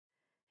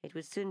It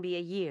would soon be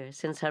a year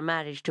since her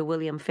marriage to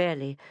William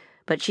Fairlie,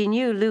 but she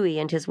knew Louis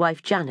and his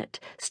wife Janet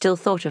still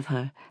thought of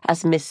her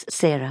as Miss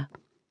Sarah.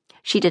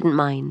 She didn't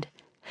mind.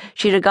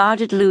 She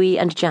regarded Louis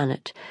and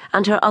Janet,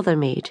 and her other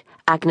maid,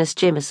 Agnes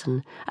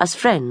Jameson, as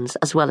friends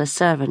as well as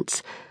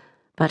servants.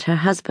 But her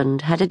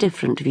husband had a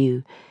different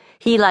view.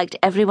 He liked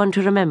everyone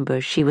to remember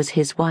she was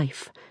his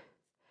wife.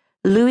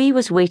 Louis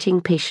was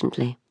waiting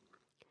patiently.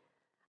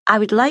 "I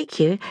would like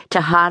you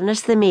to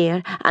harness the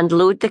mare and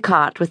load the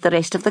cart with the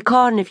rest of the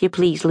corn, if you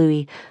please,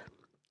 Louis."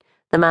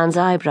 The man's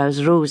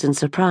eyebrows rose in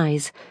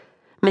surprise.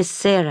 Miss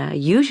Sarah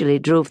usually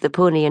drove the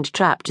pony and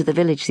trap to the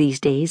village these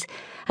days,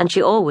 and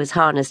she always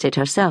harnessed it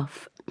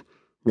herself.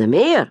 "The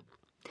mare?"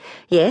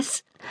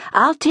 "Yes,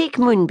 I'll take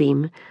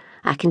Moonbeam.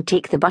 I can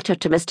take the butter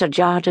to Mr.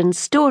 Jardine's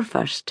store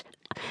first.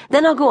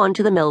 Then I'll go on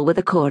to the mill with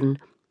the corn.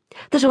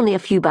 There's only a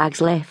few bags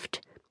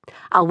left.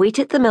 I'll wait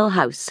at the mill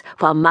house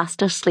while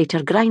Master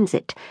Slater grinds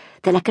it.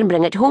 Then I can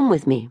bring it home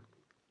with me."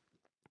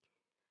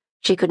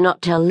 She could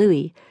not tell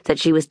Louis that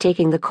she was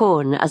taking the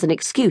corn as an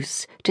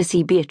excuse to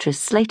see Beatrice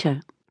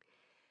Slater.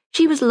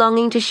 She was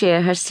longing to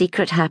share her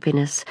secret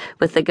happiness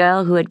with the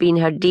girl who had been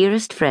her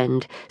dearest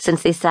friend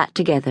since they sat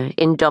together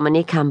in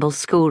Dominic Campbell's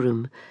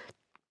schoolroom.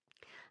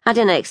 "I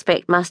dinna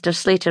expect Master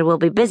Slater will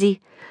be busy,"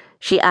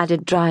 she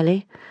added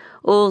dryly.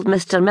 "Old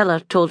Mr. Miller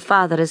told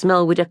Father his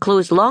mill would have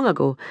closed long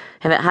ago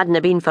if it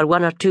hadn't been for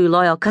one or two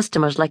loyal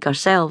customers like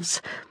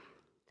ourselves."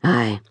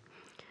 "Aye,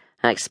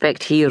 I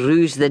expect he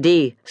roused the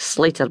day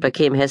Slater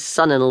became his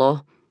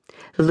son-in-law,"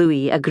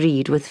 Louis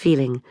agreed with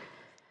feeling.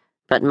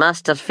 "But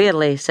Master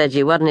Fairlie said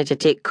you weren't to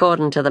take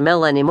corn to the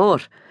mill any more,"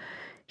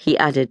 he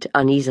added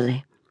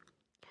uneasily.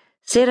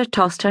 Sarah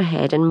tossed her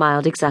head in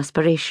mild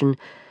exasperation,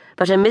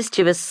 but a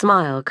mischievous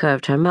smile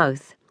curved her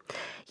mouth.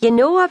 "You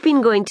know I've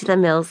been going to the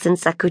mill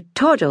since I could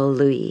toddle,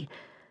 Louis."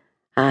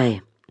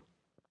 "Aye,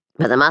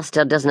 but the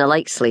master doesn't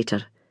like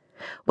Slater."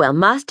 "Well,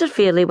 Master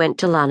Fairlie went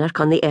to Lanark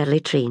on the early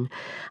train.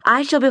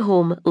 I shall be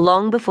home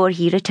long before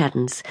he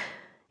returns.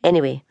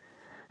 Anyway,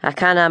 I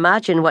canna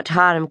imagine what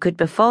harm could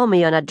befall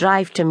me on a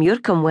drive to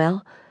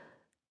Muircombe.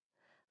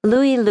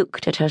 Louis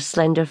looked at her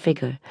slender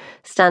figure,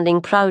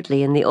 standing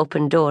proudly in the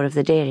open door of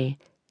the dairy.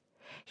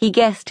 He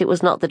guessed it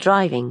was not the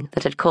driving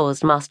that had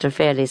caused Master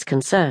Fairlie's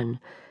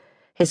concern.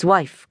 His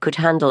wife could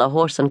handle a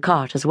horse and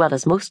cart as well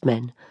as most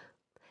men.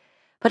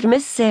 But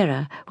Miss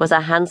Sarah was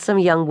a handsome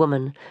young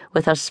woman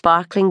with her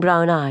sparkling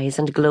brown eyes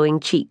and glowing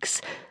cheeks,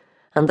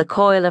 and the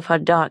coil of her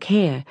dark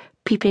hair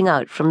peeping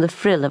out from the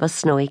frill of a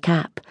snowy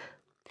cap.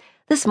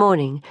 This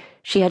morning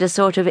she had a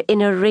sort of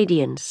inner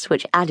radiance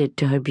which added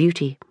to her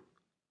beauty.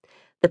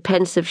 The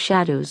pensive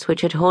shadows which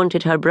had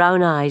haunted her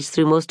brown eyes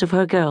through most of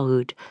her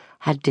girlhood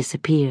had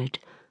disappeared.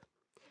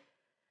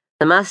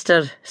 "The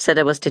master said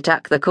I was to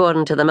tak the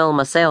corn to the mill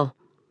mysel,"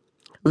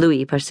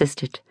 Louis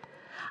persisted.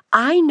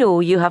 "I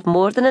know you have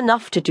more than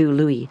enough to do,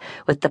 Louis,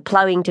 with the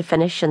ploughing to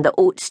finish and the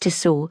oats to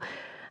sow,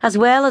 as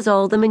well as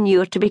all the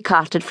manure to be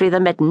carted frae the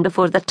midden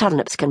before the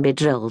turnips can be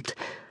drilled."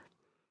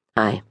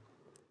 "Aye,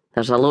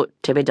 there's a lot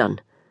to be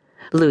done,"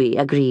 Louis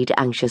agreed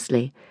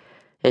anxiously,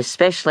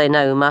 "especially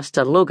now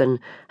Master Logan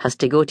has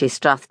to go to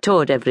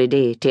Strathtod every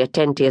day to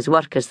attend to his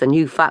work as the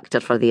new factor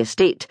for the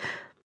estate.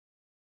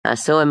 I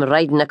saw him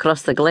riding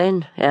across the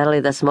glen early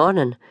this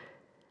morning."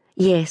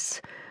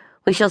 "Yes,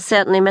 we shall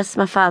certainly miss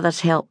my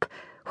father's help,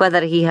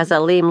 whether he has a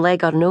lame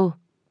leg or no,"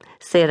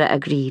 Sarah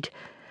agreed.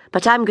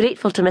 "But I'm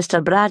grateful to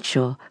Mr.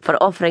 Bradshaw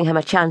for offering him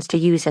a chance to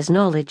use his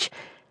knowledge.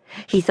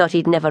 He thought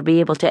he'd never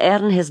be able to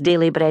earn his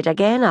daily bread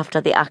again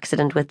after the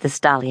accident with the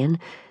stallion,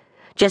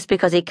 just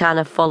because he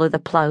can't follow the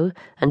plough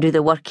and do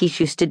the work he's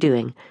used to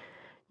doing.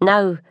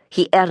 Now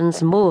he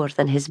earns more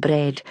than his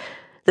bread,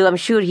 though I'm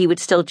sure he would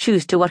still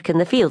choose to work in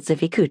the fields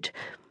if he could."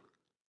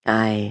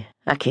 "Aye,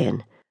 I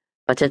ken.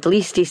 But at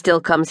least he still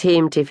comes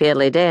hame to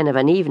Fairlyden of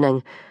an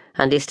evening,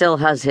 and he still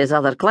has his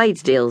other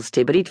Clydesdales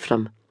to breed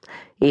from,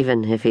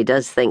 even if he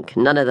does think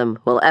none of them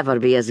will ever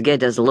be as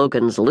good as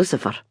Logan's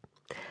Lucifer."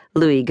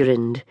 Louis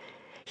grinned.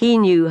 He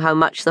knew how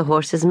much the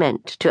horses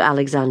meant to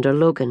Alexander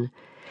Logan.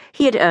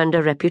 He had earned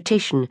a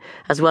reputation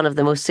as one of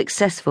the most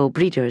successful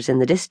breeders in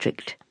the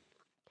district.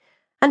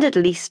 And at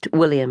least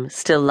William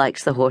still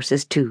likes the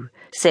horses too,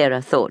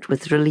 Sarah thought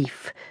with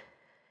relief.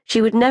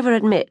 She would never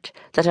admit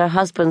that her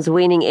husband's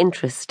waning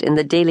interest in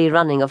the daily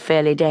running of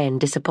Fairlyden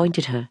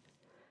disappointed her.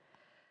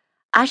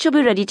 "I shall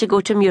be ready to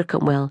go to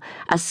Muircombe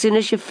as soon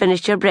as you've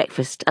finished your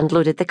breakfast and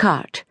loaded the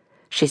cart,"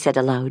 she said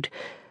aloud,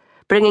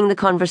 bringing the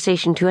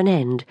conversation to an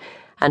end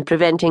and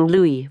preventing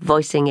Louis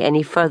voicing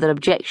any further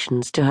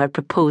objections to her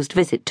proposed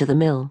visit to the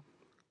mill.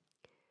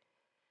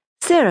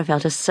 Sarah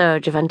felt a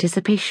surge of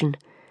anticipation.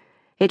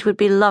 It would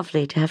be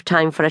lovely to have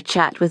time for a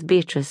chat with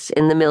Beatrice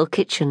in the mill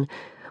kitchen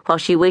while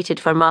she waited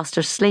for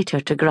Master Slater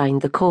to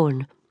grind the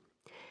corn.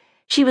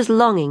 She was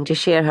longing to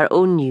share her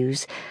own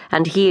news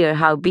and hear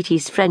how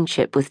Beattie's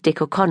friendship with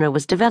Dick O'Connor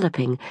was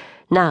developing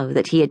now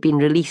that he had been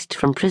released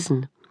from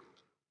prison.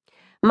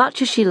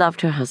 Much as she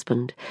loved her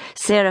husband,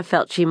 Sarah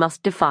felt she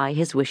must defy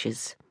his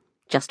wishes,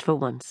 just for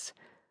once.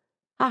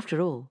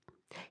 After all,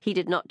 he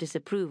did not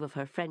disapprove of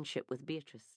her friendship with Beatrice.